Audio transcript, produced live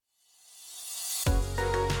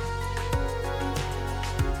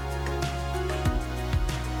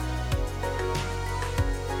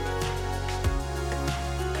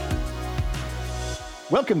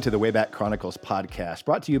Welcome to the Wayback Chronicles podcast,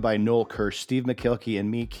 brought to you by Noel Kirsch, Steve McKilkey,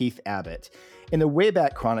 and me, Keith Abbott. In the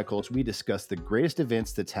Wayback Chronicles, we discuss the greatest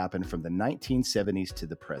events that's happened from the 1970s to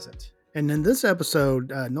the present. And in this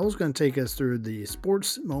episode, Noel's going to take us through the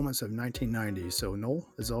sports moments of 1990. So, Noel,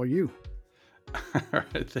 it's all you. All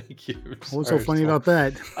right, thank you. What's so funny about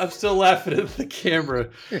that? I'm still laughing at the camera.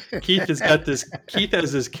 Keith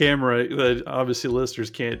has this camera that obviously listeners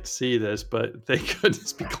can't see this, but they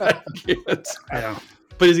couldn't be glad you can't. Yeah.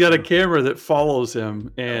 But he's got a camera that follows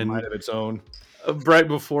him, and Mind of its own. Right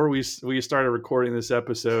before we started recording this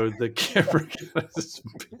episode, the camera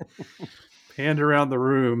panned around the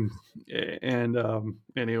room, and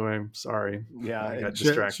anyway, sorry. Yeah, I got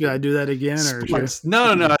distracted. Should I do that again, or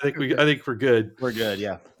No. I think we're good. We're good.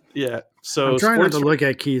 Yeah. Yeah. So I'm trying not to look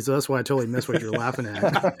at Keith, so that's why I totally missed what you're laughing at.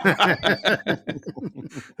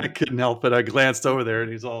 I couldn't help it. I glanced over there,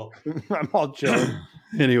 and he's all. I'm all chilling.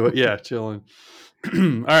 Anyway, yeah, chilling.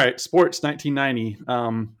 All right, sports 1990.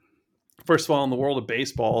 First of all, in the world of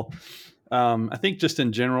baseball, I think just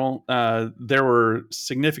in general, there were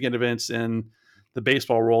significant events in the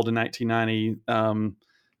baseball world in 1990.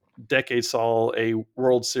 Decade saw a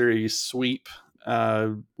World Series sweep,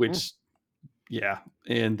 which, yeah,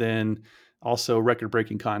 and then also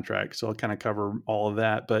record-breaking contract. So I'll kind of cover all of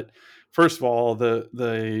that. But first of all,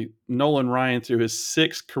 the Nolan Ryan threw his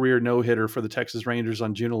sixth career no-hitter for the Texas Rangers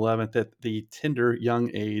on June 11th at the tender young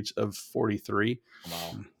age of 43.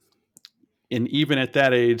 Wow. And even at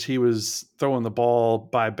that age, he was throwing the ball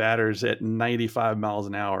by batters at 95 miles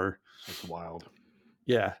an hour. That's wild.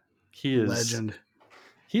 Yeah, he is. Legend.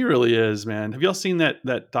 He really is, man. Have y'all seen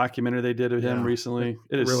that documentary they did of him recently?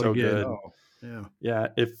 It is really so good. good. Oh, yeah.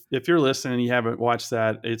 Yeah. If you're listening and you haven't watched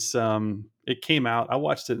that, it's it came out. I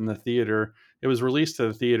watched it in the theater. It was released to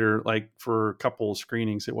the theater like for a couple of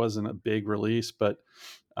screenings. It wasn't a big release, but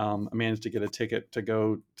I managed to get a ticket to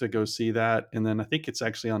go see that. And then I think it's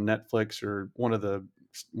actually on Netflix or one of the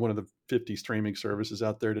 50 streaming services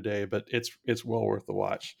out there today, but it's well worth the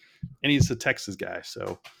watch. And he's a Texas guy,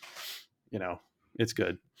 so it's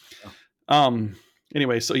good.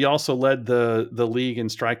 Anyway, so he also led the league in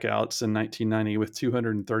strikeouts in 1990 with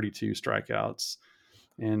 232 strikeouts.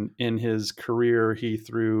 And in his career, he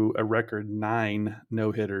threw a record 9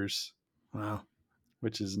 no-hitters. Wow.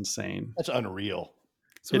 Which is insane. That's unreal.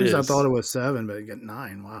 So I thought it was 7, but you got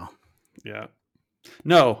 9. Wow. Yeah.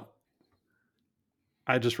 No,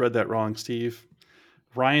 I just read that wrong, Steve.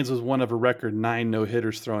 Ryan's was one of a record 9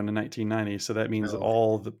 no-hitters thrown in 1990. So that means for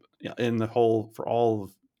all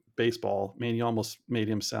of baseball, man, you almost made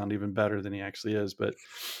him sound even better than he actually is. But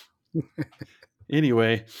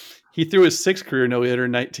anyway, he threw his 6th career no-hitter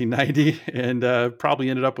in 1990 and probably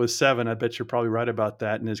ended up with 7. I bet you're probably right about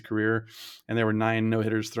that in his career. And there were 9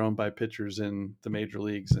 no-hitters thrown by pitchers in the major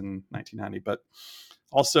leagues in 1990. But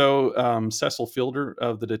also Cecil Fielder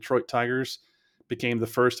of the Detroit Tigers became the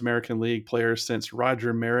first American League player since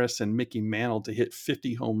Roger Maris and Mickey Mantle to hit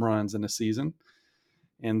 50 home runs in a season.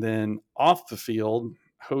 And then off the field,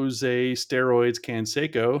 Jose Steroids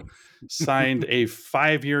Canseco signed a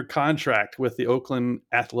 5-year contract with the Oakland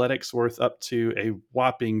Athletics worth up to a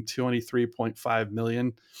whopping $23.5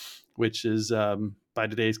 million, which is by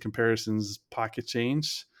today's comparisons pocket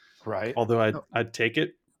change. Right. Although I'd take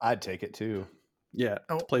it. I'd take it too. Yeah.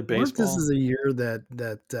 To play baseball. What if this is a year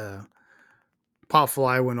that pop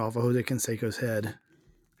fly went off of Jose Canseco's head?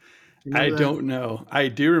 I don't know. I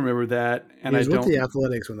do remember that, and he was with the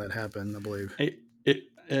Athletics when that happened, I believe.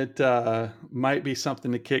 It might be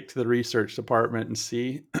something to kick to the research department and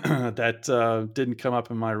see. That didn't come up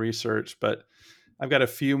in my research, but I've got a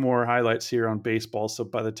few more highlights here on baseball. So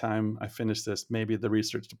by the time I finish this, maybe the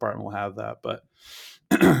research department will have that. But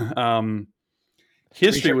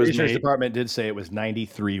history was research made. Department did say it was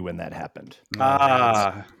 93 when that happened.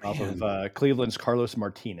 Off of Cleveland's Carlos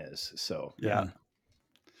Martinez. So yeah.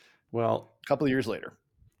 Well, a couple of years later,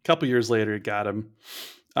 it got him.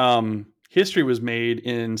 History was made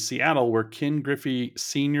in Seattle, where Ken Griffey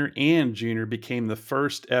Sr. and Jr. became the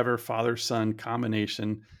first ever father-son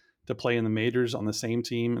combination to play in the majors on the same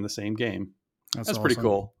team in the same game. That's awesome. Pretty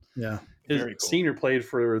cool. Yeah. His senior played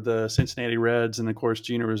for the Cincinnati Reds, and of course,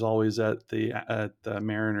 Jr. was always at the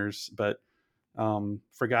Mariners, but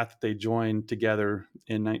forgot that they joined together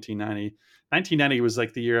in 1990. 1990 was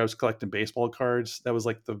like the year I was collecting baseball cards. That was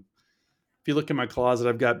like if you look in my closet,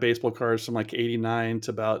 I've got baseball cards from like 89 to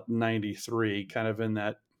about 93, kind of in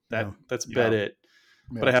that's about it.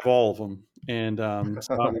 Yeah. But I have all of them. And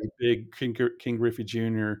so I'm a big King Griffey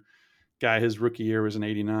Jr. guy. His rookie year was in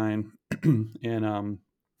 89. And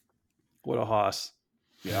what a hoss.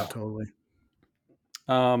 Yeah, totally.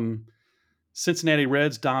 Cincinnati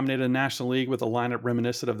Reds dominated the National League with a lineup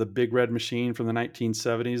reminiscent of the Big Red Machine from the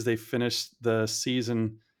 1970s. They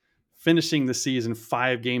finishing the season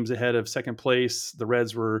 5 games ahead of second place. The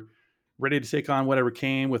Reds were ready to take on whatever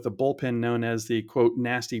came with a bullpen known as the, quote,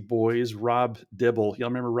 Nasty Boys. Rob Dibble. Y'all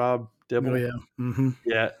remember Rob Dibble? Oh, yeah. Mm-hmm.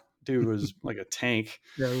 Yeah, dude was like a tank.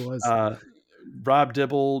 Yeah, it was. Rob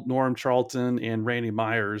Dibble, Norm Charlton, and Randy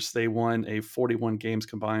Myers, they won a 41 games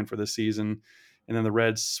combined for the season. And then the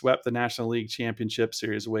Reds swept the National League Championship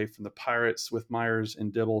Series away from the Pirates, with Myers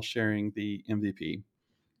and Dibble sharing the MVP.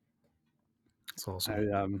 That's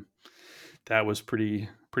awesome. That was pretty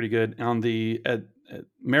good. On the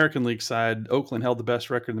American League side, Oakland held the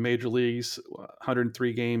best record in the major leagues,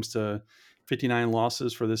 103 games to 59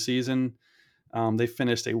 losses for the season. They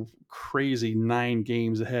finished a crazy 9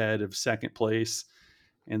 games ahead of second place.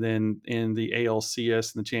 And then in the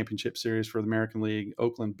ALCS and the championship series for the American League,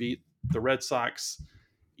 Oakland beat the Red Sox,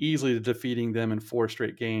 easily defeating them in 4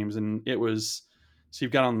 straight games. And it was, so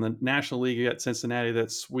you've got on the National League, you got Cincinnati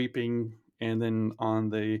that's sweeping. And then on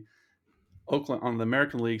the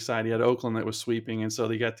American League side, you had Oakland that was sweeping. And so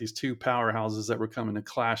they got these 2 powerhouses that were coming to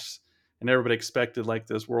clash, and everybody expected like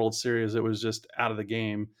this World Series. It was just out of the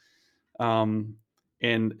game.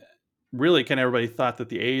 And really kind of everybody thought that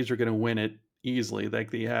the A's were going to win it easily.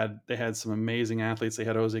 Like they had some amazing athletes. They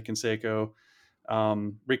had Jose Canseco,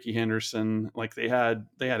 Ricky Henderson. Like they had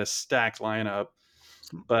a stacked lineup.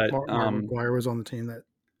 But Mark McGwire was on the team that.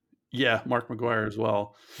 Yeah, Mark McGwire as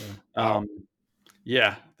well.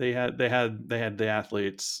 Yeah. They had the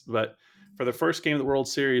athletes. But for the first game of the World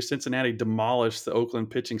Series, Cincinnati demolished the Oakland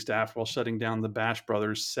pitching staff while shutting down the Bash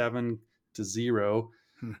brothers 7-0.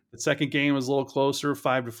 The second game was a little closer,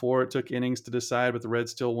 5-4. It took innings to decide, but the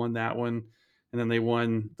Reds still won that one. And then they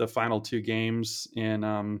won the final 2 games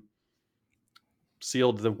and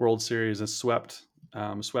sealed the World Series and swept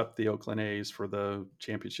the Oakland A's for the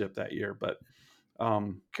championship that year. But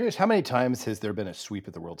curious, how many times has there been a sweep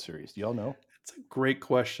at the World Series? Do y'all know? It's a great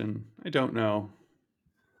question. I don't know.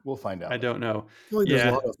 We'll find out. I don't know. I feel like there's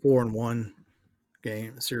a lot of 4-1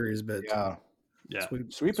 game series, but yeah,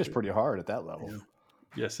 sweep is pretty hard at that level. Yeah.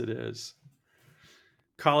 Yes, it is.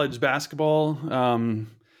 College basketball.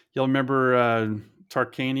 You'll remember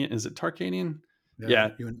Tarkanian. Is it Tarkanian? Yeah.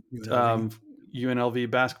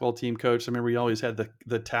 UNLV basketball team coach. I remember he always had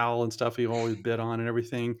the towel and stuff he always bid on and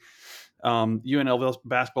everything. UNLV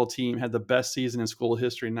basketball team had the best season in school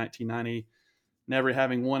history in 1990, never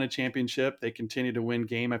having won a championship. They continued to win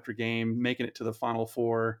game after game, making it to the Final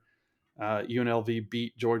Four. UNLV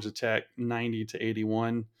beat Georgia Tech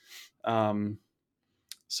 90-81.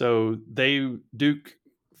 So Duke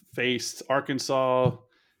faced Arkansas,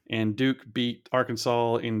 and Duke beat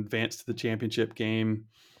Arkansas and advanced to the championship game.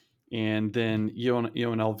 And then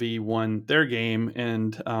UNLV won their game,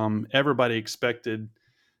 and everybody expected.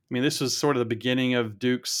 I mean, this was sort of the beginning of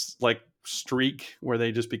Duke's like streak, where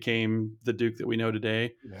they just became the Duke that we know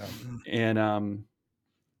today. Yeah. And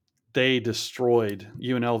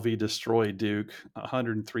UNLV destroyed Duke,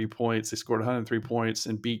 103 points. They scored 103 points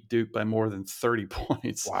and beat Duke by more than 30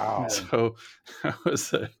 points. Wow. So that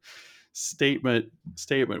was a statement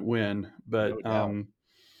win. But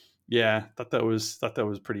yeah, thought that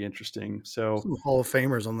was pretty interesting. So some Hall of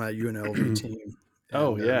Famers on that UNLV team.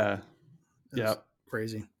 And, yeah.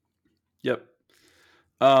 Crazy. Yep.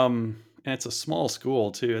 And it's a small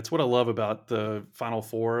school too. It's what I love about the Final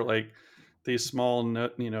Four. Like these small,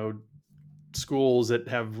 schools that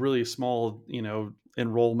have really small,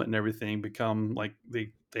 enrollment and everything become like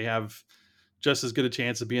they have just as good a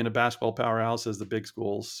chance of being a basketball powerhouse as the big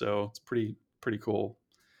schools. So it's pretty cool.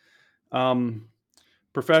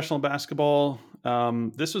 Professional basketball.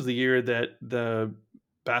 This was the year that the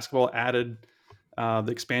basketball added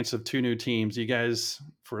the expansion of 2 new teams. You guys,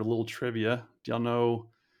 for a little trivia, do y'all know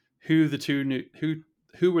who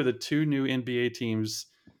were the 2 new NBA teams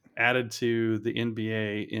added to the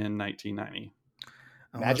NBA in 1990?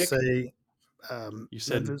 Magic? Say, you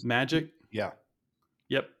said Memphis? Magic? Yeah.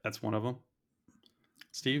 Yep, that's one of them.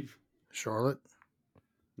 Steve? Charlotte?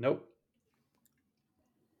 Nope.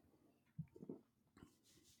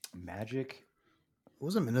 Magic? It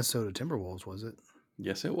wasn't Minnesota Timberwolves, was it?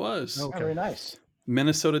 Yes, it was. Okay. Very nice.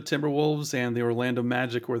 Minnesota Timberwolves and the Orlando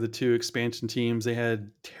Magic were the 2 expansion teams. They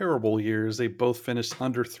had terrible years. They both finished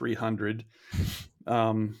under 300,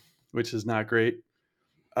 which is not great.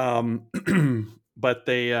 But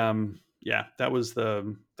they, that was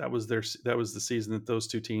the season that those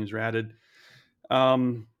 2 teams were added.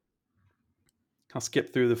 I'll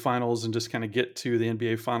skip through the finals and just kind of get to the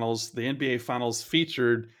NBA finals. The NBA finals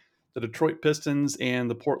featured the Detroit Pistons and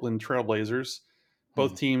the Portland Trailblazers.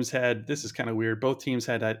 Both teams had, this is kind of weird, both teams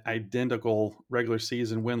had identical regular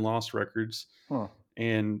season win-loss records. Huh.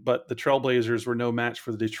 But the Trailblazers were no match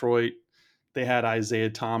for the Detroit. They had Isaiah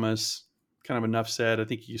Thomas, kind of enough said. I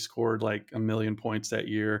think he scored like 1 million points that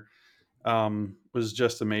year. Was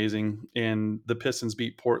just amazing. And the Pistons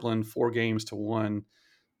beat Portland 4-1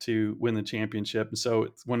 to win the championship. And so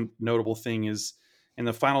one notable thing is in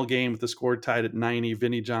the final game with the score tied at 90,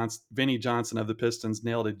 Vinnie Johnson of the Pistons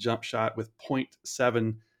nailed a jump shot with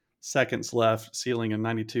 0.7 seconds left, sealing a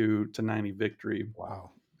 92-90 victory.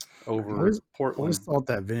 Wow. Over Portland. I always thought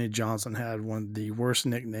that Vinnie Johnson had one of the worst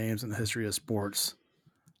nicknames in the history of sports.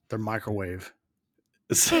 The Microwave.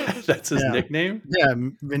 That's his nickname? Yeah,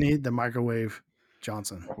 Vinnie the Microwave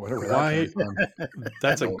Johnson. Why?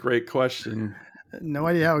 That's a great question. No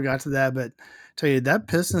idea how it got to that, but I tell you, that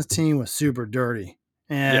Pistons team was super dirty.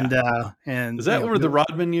 And is that one of the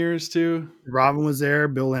Rodman years too? Rodman was there.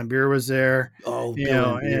 Bill Laimbeer was there. Oh,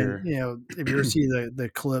 Bill Laimbeer. And if you ever see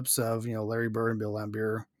the clips of Larry Bird and Bill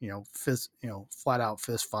Laimbeer, flat out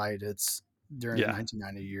fist fight. It's during the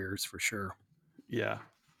 1990 years for sure. Yeah,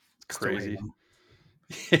 it's crazy.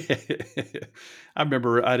 I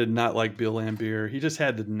remember I did not like Bill Laimbeer. He just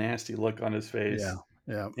had the nasty look on his face.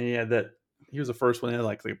 Yeah. And he had that. He was the first one that had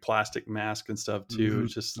like the plastic mask and stuff too.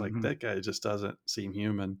 It's just like that guy just doesn't seem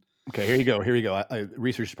human. Okay, here you go.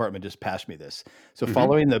 Research department just passed me this. So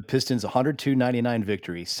following the Pistons' 102-99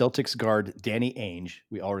 victory, Celtics guard Danny Ainge,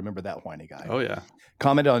 we all remember that whiny guy. Oh yeah.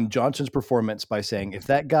 Commented on Johnson's performance by saying, "If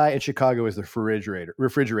that guy in Chicago is the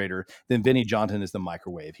refrigerator, then Vinnie Johnson is the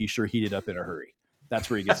microwave. He sure heated up in a hurry." That's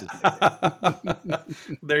where he gets his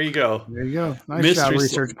name. There you go. There you go. Nice job,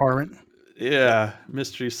 research department. Yeah,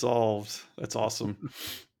 mystery solved. That's awesome.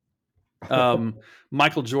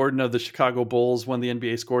 Michael Jordan of the Chicago Bulls won the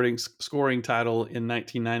NBA scoring title in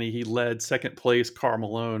 1990. He led second place Karl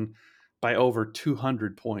Malone by over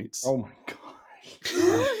 200 points. Oh my gosh.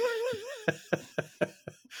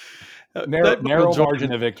 narrow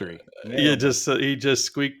margin of victory. He just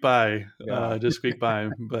squeaked by.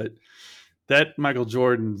 But that Michael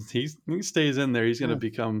Jordan, he stays in there. He's gonna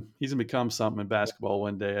become something in basketball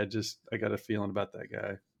one day. I got a feeling about that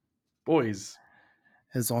guy. Boys,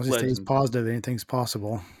 as long as he stays positive, anything's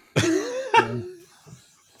possible.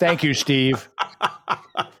 Thank you, Steve.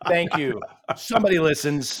 Thank you. Somebody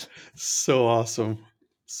listens. So awesome.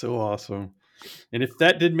 And if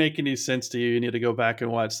that didn't make any sense to you need to go back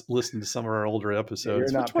and listen to some of our older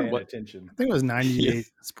episodes. You're not paying attention. I think it was 98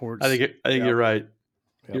 sports. I think you're right.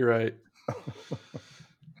 Yep. You're right.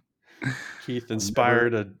 Keith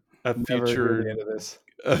inspired a future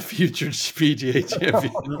PGA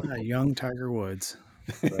champion. A young Tiger Woods.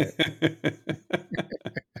 Right.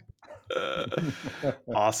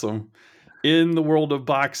 Awesome. In the world of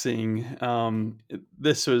boxing,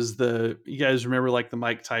 this was you guys remember like the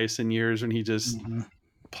Mike Tyson years when he just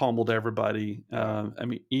pummeled everybody. I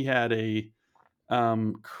mean, he had a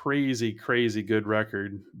crazy good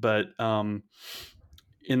record, but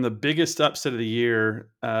in the biggest upset of the year,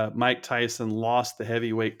 Mike Tyson lost the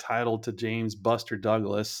heavyweight title to James Buster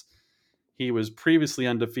Douglas. He was previously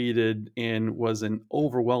undefeated and was an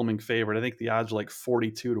overwhelming favorite. I think the odds were like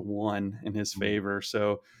 42-1 in his favor.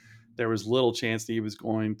 So there was little chance that he was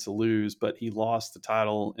going to lose, but he lost the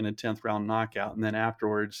title in a 10th round knockout. And then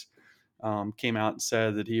afterwards came out and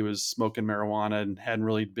said that he was smoking marijuana and hadn't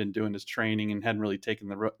really been doing his training and hadn't really taken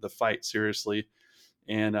the fight seriously.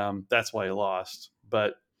 And that's why he lost.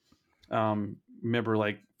 But remember,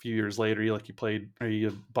 like a few years later, he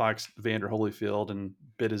boxed Vander Holyfield and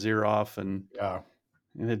bit his ear off, and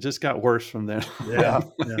it just got worse from there. Yeah.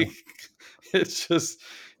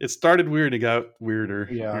 It started weird and got weirder.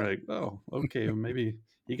 Yeah. You're like, oh, okay, maybe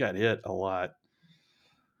he got hit a lot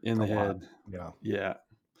in the head. Yeah.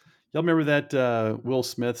 Y'all remember that Will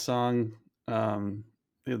Smith song? He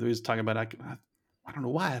was talking about, I don't know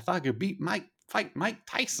why I thought I could fight Mike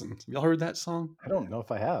Tyson. Y'all heard that song? I don't know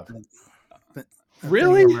if I have.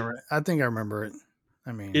 Really? I think I remember it.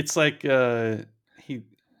 I mean, it's like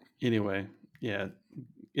anyway, yeah,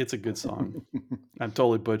 it's a good song. I'm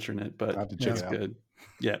totally butchering it, but it's good.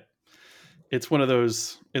 Yeah. It's one of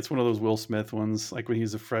those Will Smith ones, like when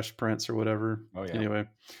he's a Fresh Prince or whatever. Oh yeah. Anyway.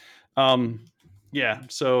 Yeah,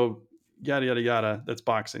 so yada yada yada, that's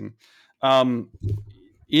boxing. In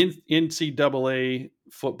NCAA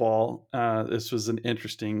football, this was an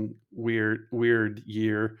interesting, weird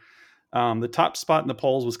year. The top spot in the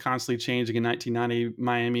polls was constantly changing. In 1990,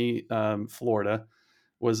 Miami, Florida,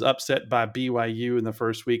 was upset by BYU in the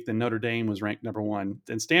first week. Then Notre Dame was ranked number 1.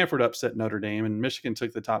 Then Stanford upset Notre Dame, and Michigan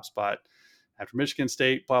took the top spot. After Michigan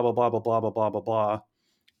State, blah, blah, blah, blah, blah, blah, blah, blah,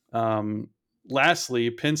 blah. lastly,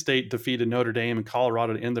 Penn State defeated Notre Dame and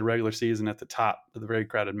Colorado to end the regular season at the top of the very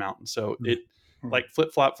crowded mountain. So it like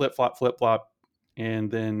flip flop,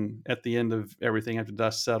 and then at the end of everything, after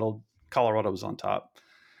dust settled, Colorado was on top.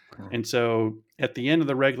 And so at the end of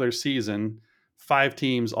the regular season, 5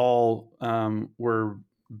 teams all were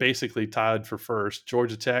basically tied for first.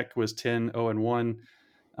 Georgia Tech was 10-0-1.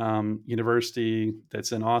 University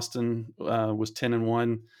that's in Austin was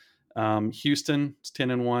 10-1. Houston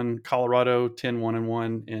 10-1. Colorado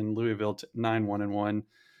 10-1-1, and Louisville 9-1-1.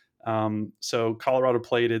 So Colorado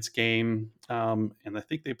played its game, and I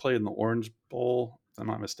think they played in the Orange Bowl, if I'm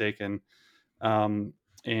not mistaken.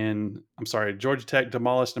 And I'm sorry, Georgia Tech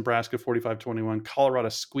demolished Nebraska 45-21. Colorado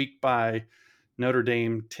squeaked by Notre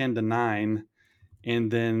Dame 10-9.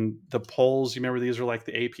 And then the polls, you remember these are like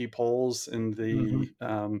the AP polls, and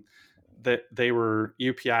that they were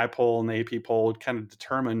UPI poll and the AP poll kind of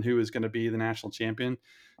determined who is going to be the national champion.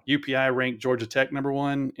 UPI ranked Georgia Tech number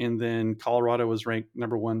 1, and then Colorado was ranked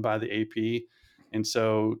number 1 by the AP. And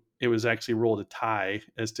so it was actually ruled a tie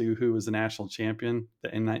as to who was the national champion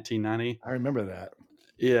in 1990. I remember that.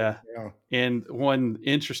 Yeah. And one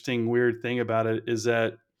interesting weird thing about it is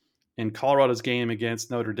that in Colorado's game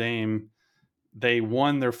against Notre Dame, they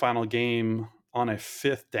won their final game on a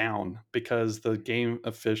 5th down because the game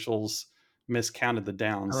officials miscounted the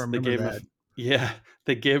downs. I remember that.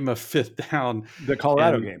 They gave them a 5th down. The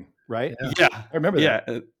Colorado game, right? Yeah, I remember that.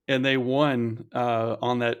 Yeah, and they won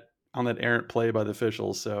on that errant play by the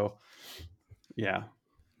officials. So, yeah.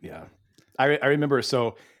 I remember.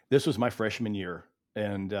 So this was my freshman year,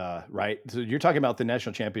 and right. So you're talking about the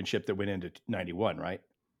national championship that went into 91, right?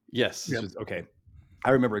 Yes. Okay.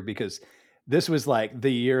 I remember because this was like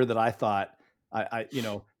the year that I thought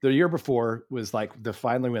the year before was like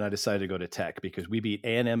finally when I decided to go to Tech, because we beat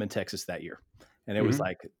A&M and Texas that year. And it was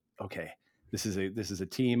like, okay, this is a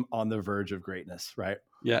team on the verge of greatness, right?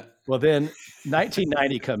 Yeah. Well, then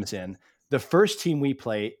 1990 comes in. The first team we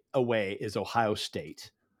play away is Ohio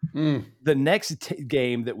State. The next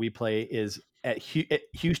game that we play is at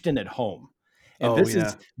Houston at home. And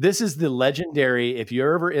this is the legendary, if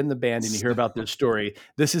you're ever in the band and you hear about this story,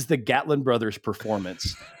 this is the Gatlin Brothers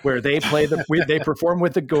performance where they play they perform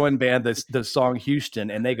with the Goin' Band, the song Houston,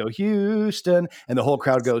 and they go Houston, and the whole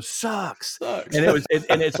crowd goes sucks. And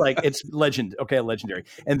it's like, it's legendary.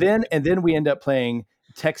 And then we end up playing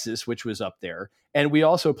Texas, which was up there. And we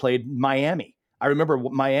also played Miami. I remember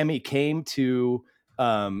Miami came to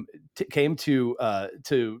Jones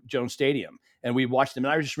Stadium. And we watched them.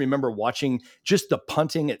 And I just remember watching just the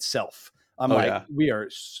punting itself. We are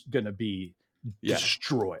going to be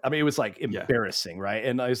destroyed. I mean, it was like embarrassing, right?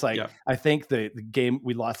 And I was like, I think the game,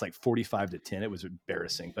 we lost like 45-10. It was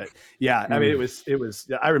embarrassing. But I mean, it was,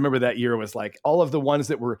 I remember that year was like all of the ones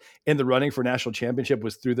that were in the running for national championship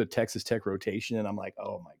was through the Texas Tech rotation. And I'm like,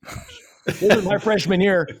 oh my gosh, this is my freshman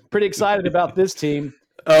year. Pretty excited about this team.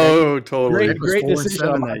 Oh, totally. Great decision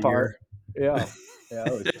on my part. Yeah. Yeah,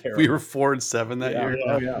 it was terrible. We were 4-7 that year.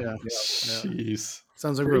 Yeah. Jeez.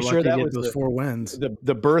 Sounds like we were lucky to get those 4 wins.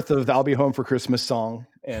 The birth of "I'll Be Home for Christmas" song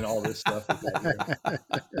and all this stuff.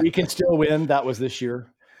 We can still win. That was this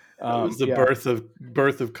year. It was the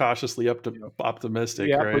birth of cautiously optimistic.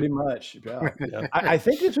 Yeah, right? Pretty much. Yeah. I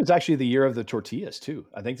think this was actually the year of the tortillas too.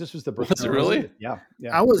 I think this was the birth. Was it really? Yeah.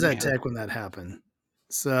 I was at Tech when that happened.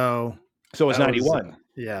 So it was 91.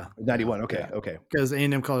 91. Okay. Yeah. Okay. Because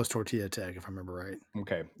A&M called us Tortilla Tech, if I remember right.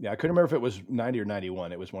 Okay. Yeah. I couldn't remember if it was 90 or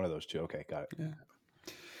 91. It was one of those two. Okay. Got it. Yeah.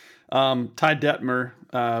 Ty Detmer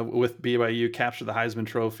with BYU captured the Heisman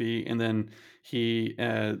Trophy, and then the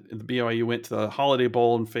BYU went to the Holiday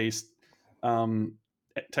Bowl and faced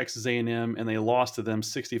Texas A&M, and they lost to them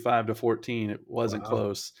 65-14. It wasn't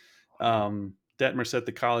close. Detmer set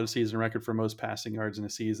the college season record for most passing yards in a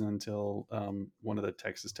season until one of the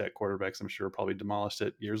Texas Tech quarterbacks, I'm sure, probably demolished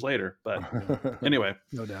it years later. But anyway,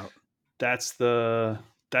 no doubt. That's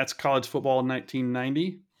college football in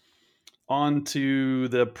 1990. On to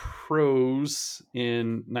the pros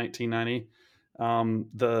in 1990.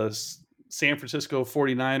 The San Francisco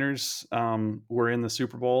 49ers were in the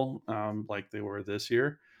Super Bowl like they were this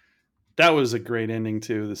year. That was a great ending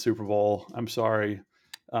to the Super Bowl. I'm sorry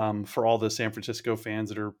for all the San Francisco fans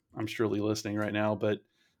that are, I'm surely listening right now, but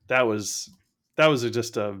that was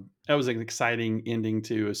an exciting ending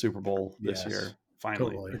to a Super Bowl this year.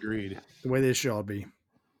 Finally, totally. Agreed. The way they should all be.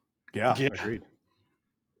 Yeah. Agreed.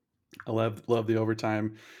 I love the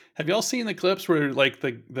overtime. Have y'all seen the clips where like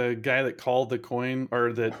the guy that called the coin,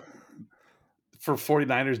 or that for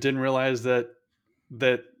 49ers didn't realize that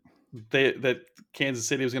Kansas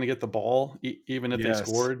City was going to get the ball even if they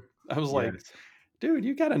scored? I was like, dude,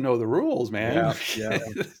 you got to know the rules, man. Yeah.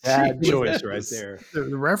 Bad choice right there.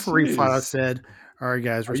 The referee flat out said, "All right,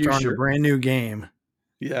 guys, we're starting a brand new game."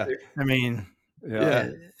 Yeah. I mean,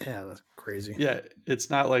 yeah, that's crazy. Yeah, it's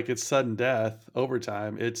not like it's sudden death,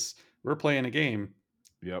 overtime. We're playing a game.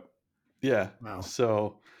 Yep. Yeah. Wow.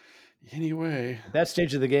 So anyway, at that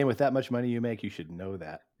stage of the game, with that much money you make, you should know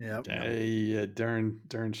that. Yep. Yeah,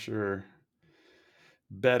 darn sure.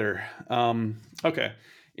 Better. Okay.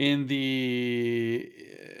 In the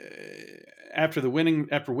after winning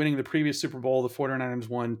the previous Super Bowl, the 49ers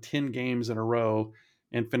won 10 games in a row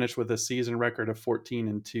and finished with a season record of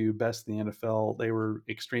 14-2, best in the NFL. They were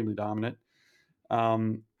extremely dominant.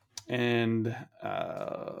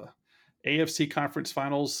 AFC Conference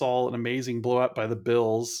Finals saw an amazing blowout by the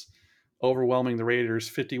Bills, overwhelming the Raiders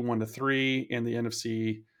 51-3. In the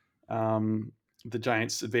NFC, the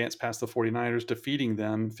Giants advanced past the 49ers, defeating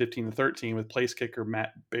them 15-13 with place kicker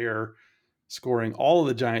Matt Baer scoring all of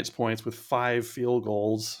the Giants' points with 5 field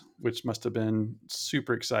goals, which must have been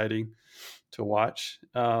super exciting to watch.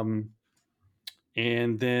 And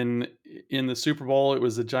then in the Super Bowl, it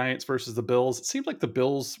was the Giants versus the Bills. It seemed like the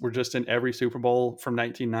Bills were just in every Super Bowl from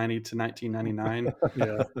 1990 to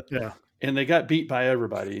 1999. Yeah. And they got beat by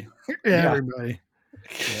everybody. Everybody.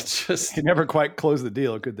 It's just they never quite closed the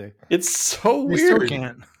deal, could they? It's so They weird. still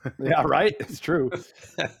can't. Yeah, right. It's true.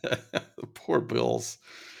 The poor Bills.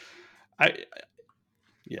 I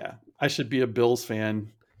should be a Bills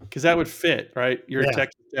fan because that would fit, right? You're a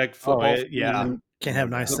Texas Tech football. Can't have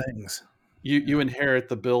nice things. You inherit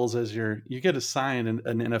the Bills as you get assigned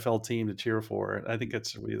an NFL team to cheer for. I think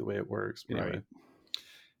that's really the way it works. Right. Anyway.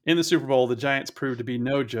 In the Super Bowl, the Giants proved to be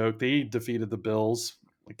no joke. They defeated the Bills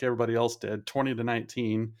like everybody else did,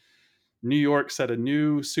 20-19. New York set a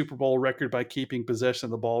new Super Bowl record by keeping possession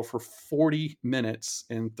of the ball for 40 minutes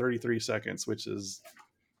and 33 seconds, which is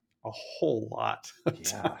a whole lot of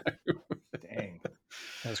time. Dang.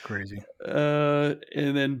 That's crazy.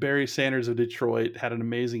 And then Barry Sanders of Detroit had an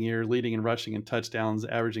amazing year, leading in rushing and touchdowns,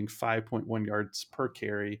 averaging 5.1 yards per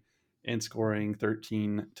carry and scoring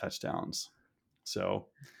 13 touchdowns. So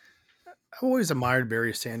I've always admired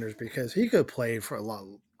Barry Sanders because he could play for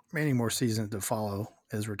many more seasons to follow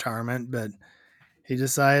his retirement, but he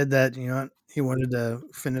decided that, he wanted to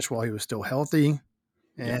finish while he was still healthy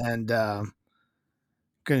and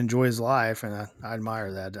could enjoy his life. And I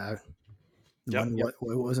admire that. It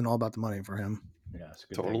wasn't all about the money for him. Yeah, it's a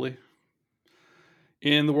good totally. Thing.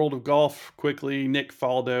 In the world of golf, quickly, Nick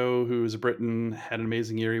Faldo, who is a Briton, had an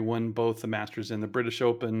amazing year. He won both the Masters and the British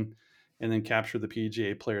Open, and then captured the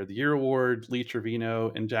PGA Player of the Year award. Lee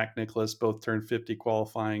Trevino and Jack Nicklaus both turned 50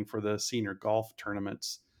 qualifying for the senior golf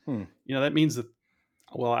tournaments. That means that,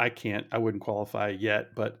 I wouldn't qualify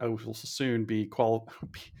yet, but I will soon be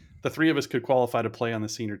the three of us could qualify to play on the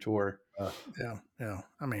senior tour. Yeah.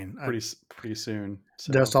 I mean, pretty soon.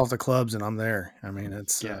 So. Dust off the clubs and I'm there. I mean,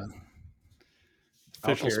 it's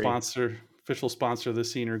official sponsor of the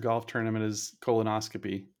senior golf tournament is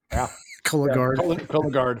Colonoscopy. Yeah. Cologuard.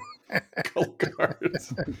 Cologuard.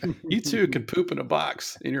 Cologuard. You too can poop in a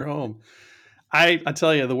box in your home. I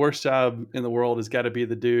tell you, the worst job in the world has got to be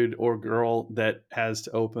the dude or girl that has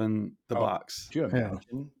to open the box. Do you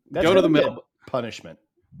imagine? That's Go to the mail. Punishment.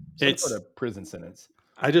 It's sort of prison sentence.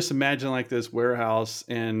 I just imagine like this warehouse,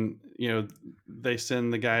 and they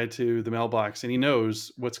send the guy to the mailbox, and he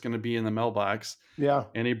knows what's going to be in the mailbox. Yeah,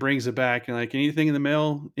 and he brings it back, and like, anything in the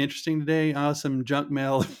mail interesting today? Some junk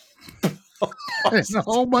mail. There's a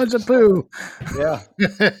whole bunch of poo. Yeah.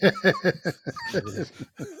 The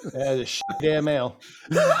shit damn mail.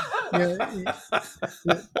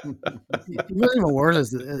 What's even worse is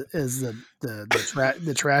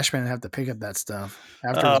the trash man have to pick up that stuff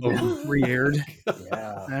after it's been re-aired.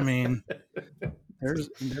 Yeah. I mean, they're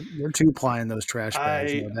two-plying those trash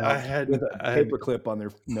bags. I had a paper clip on their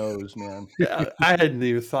nose, man. I hadn't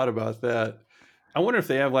even thought about that. I wonder if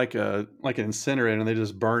they have like an incinerator and they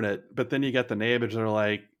just burn it. But then you got the neighbors that are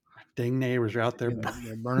like, dang, neighbors are out there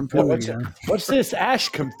burning poo. What's this ash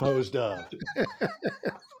composed of?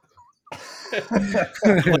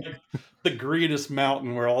 Like the greenest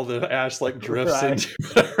mountain where all the ash drifts into.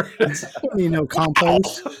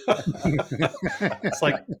 Compost. It's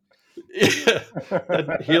like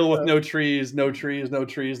a hill with no trees. There's this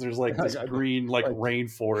green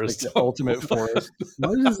rainforest, the ultimate forest.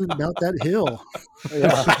 What is it about that hill?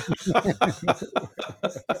 Yeah.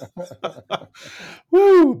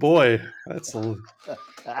 Woo, boy, that's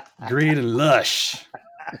green and lush.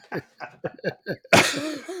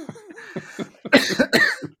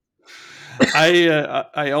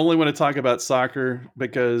 I only want to talk about soccer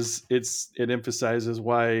because it emphasizes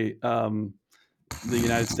why the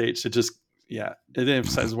United States should just Yeah, it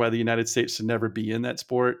emphasizes why the United States should never be in that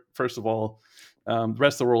sport. First of all, the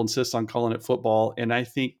rest of the world insists on calling it football, and I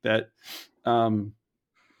think that,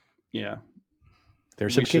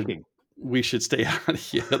 there's some kicking. We should stay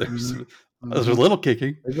out. Yeah, there's a little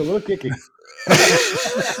kicking. There's a little kicking.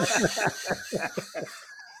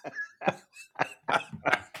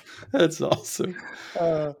 That's awesome.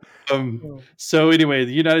 So anyway,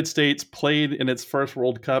 the United States played in its first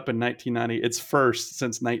World Cup in 1990. Its first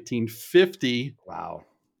since 1950. Wow.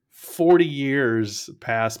 40 years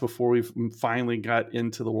passed before we finally got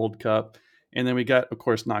into the World Cup. And then we got, of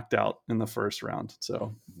course, knocked out in the first round.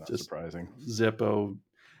 So not just surprising. Zippo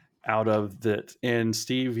out of it. And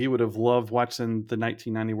Steve, you would have loved watching the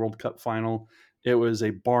 1990 World Cup final. It was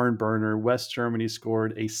a barn burner. West Germany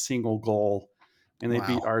scored a single goal, and they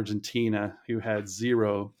beat Argentina, who had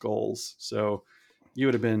 0 goals. So you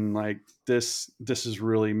would have been like, this is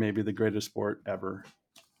really maybe the greatest sport ever.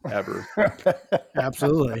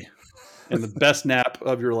 Absolutely. And the best nap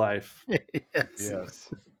of your life.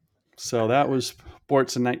 Yes. So that was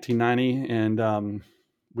sports in 1990, and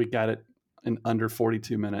we got it in under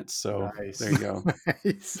 42 minutes. So nice. There you go.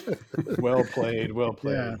 Nice. Well played. Well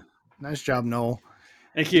played. Yeah. Nice job, Noel.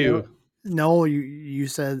 Thank you. Noel, you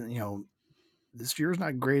said, this year's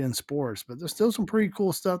not great in sports, but there's still some pretty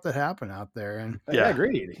cool stuff that happened out there. And yeah,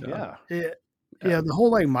 agreed. Yeah, the whole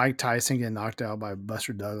like Mike Tyson getting knocked out by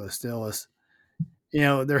Buster Douglas still is,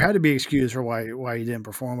 there had to be excuse for why he didn't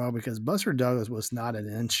perform well, because Buster Douglas was not an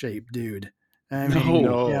in shape dude. I mean,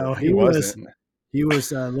 he wasn't. He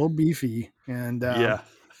was a little beefy, and and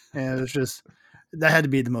it was just, that had to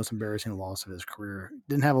be the most embarrassing loss of his career.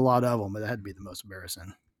 Didn't have a lot of them, but that had to be the most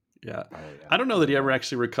embarrassing. Yeah. I don't know that he ever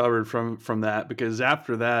actually recovered from that, because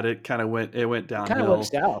after that it went downhill. Kind of went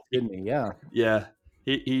south, didn't he? Yeah. Yeah.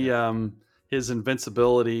 He his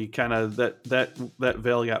invincibility that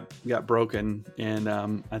veil got broken, and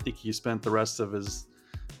I think he spent the rest of his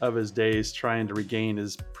days trying to regain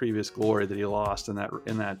his previous glory that he lost in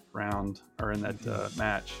that round, or in that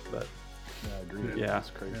match. But agreed. Yeah, that's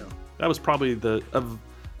crazy. That was probably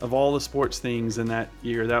of all the sports things in that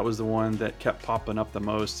year, that was the one that kept popping up the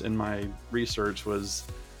most in my research, was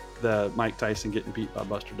the Mike Tyson getting beat by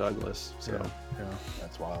Buster Douglas. So yeah.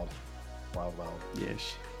 That's wild.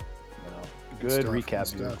 Yes. Good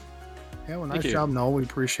recap, dude. Yeah, well, nice job, Noel. We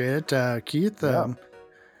appreciate it. Keith,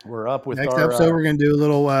 we're up with next episode. We're going to do a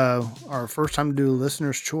little, our first time to do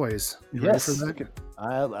listener's choice. You ready for that?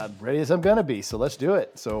 I'm ready as I'm going to be. So let's do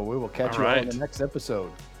it. So we will catch you all in the next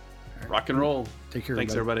episode. Rock and roll. Take care.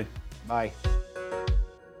 Thanks, everybody. Bye.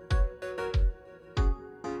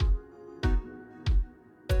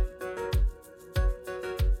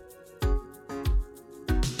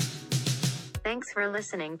 Thanks for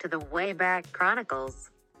listening to the Wayback Chronicles.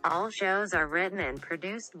 All shows are written and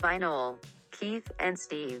produced by Noel, Keith, and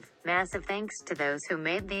Steve. Massive thanks to those who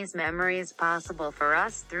made these memories possible for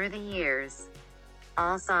us through the years.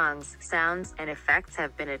 All songs, sounds, and effects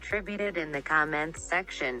have been attributed in the comments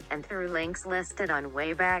section and through links listed on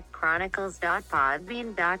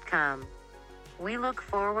waybackchronicles.podbean.com. We look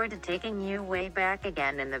forward to taking you way back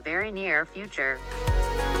again in the very near future.